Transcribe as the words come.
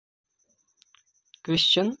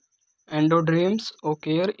Question. Endodrums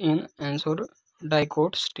occur in answer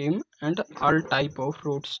dicot, stem and all type of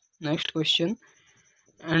roots. Next question.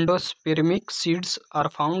 Endospermic seeds are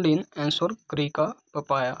found in answer Crica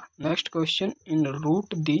papaya. Next question. In root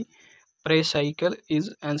the precycle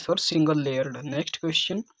is answer single layered. Next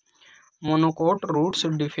question. Monocot roots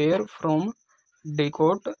differ from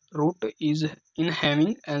dicot root is in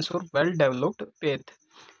having answer well developed path.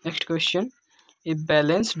 Next question. A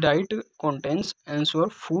balanced diet contains answer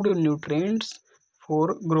food nutrients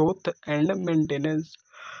for growth and maintenance.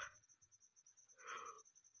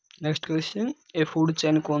 Next question. A food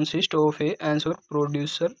chain consists of a answer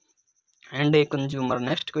producer and a consumer.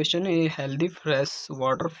 Next question. A healthy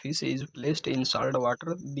freshwater fish is placed in salt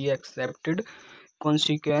water. The accepted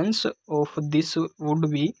consequence of this would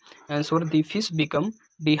be answer the fish become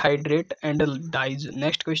dehydrate and dies.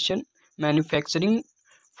 Next question. Manufacturing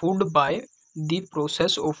food by the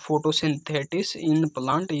process of photosynthesis in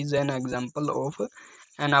plant is an example of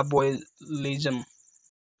anabolism.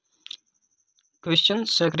 Question.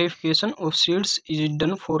 Sacrification of seeds is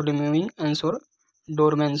done for removing answer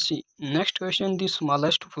dormancy. Next question. The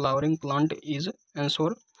smallest flowering plant is answer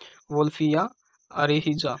Wolfia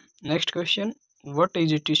arehiza. Next question. What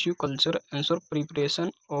is tissue culture? Answer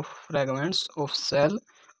preparation of fragments of cell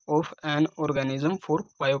of an organism for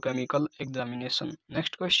biochemical examination.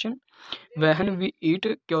 Next question. When we eat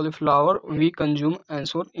cauliflower, we consume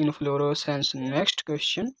answer inflorescence. Next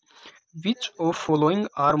question. Which of following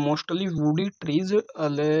are mostly woody trees,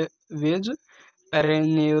 always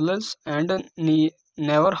perennials and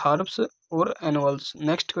never herbs or annuals?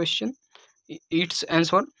 Next question. Its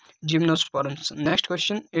answer gymnosperms. Next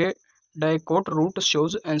question. A dicot root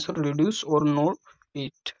shows answer reduce or no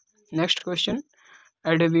it. Next question.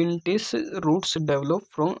 Adventitious roots develop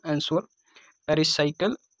from answer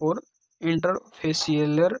pericycle or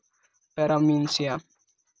interfacial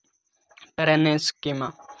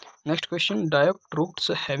parameschema. Next question. Dioic roots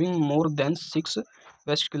having more than 6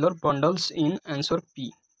 vascular bundles in answer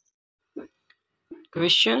P.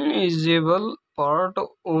 Question. Usable part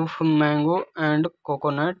of mango and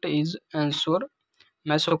coconut is answer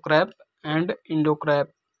mesocrap and endocrap.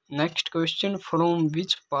 Next question. From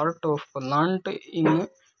which part of plant in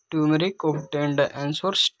turmeric obtained?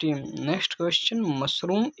 Answer stem. Next question.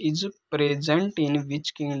 Mushroom is present in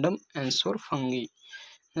which kingdom? Answer fungi.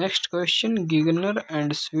 Next question. Ginger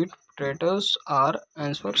and sweet potatoes are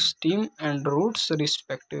answer stem and roots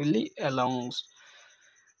respectively along.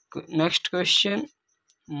 Next question.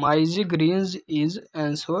 Maize greens is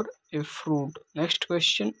answer a fruit. Next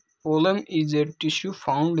question. Pollen is a tissue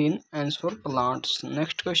found in answer plants.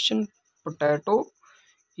 Next question. Potato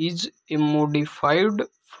is a modified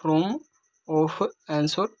form of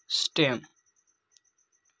answer stem.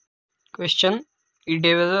 Question.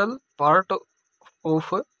 Individual part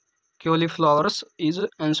of cauliflowers is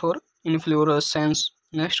answer inflorescence.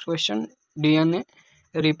 Next question. DNA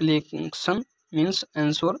replication means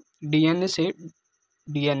answer DNA say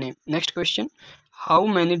DNA. Next question. How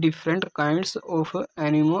many different kinds of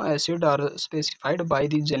amino acid are specified by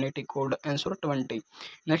the genetic code? Answer 20.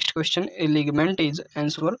 Next question. A ligament is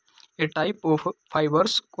answer a type of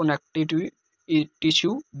fibrous connective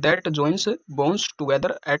tissue that joins bones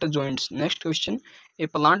together at joints. Next question. A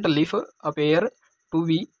plant leaf appear to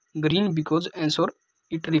be green because answer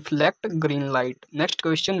it reflect green light. Next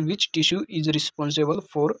question. Which tissue is responsible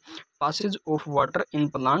for passage of water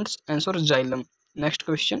in plants? Answer xylem. Next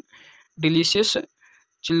question. Delicious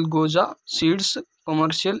chilgoza seeds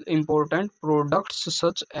commercial important products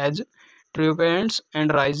such as terpenes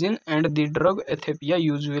and ricin and the drug athapia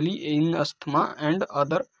usually in asthma and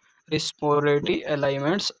other respiratory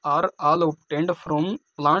ailments are all obtained from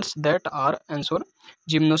plants that are answer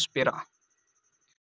gymnosperm.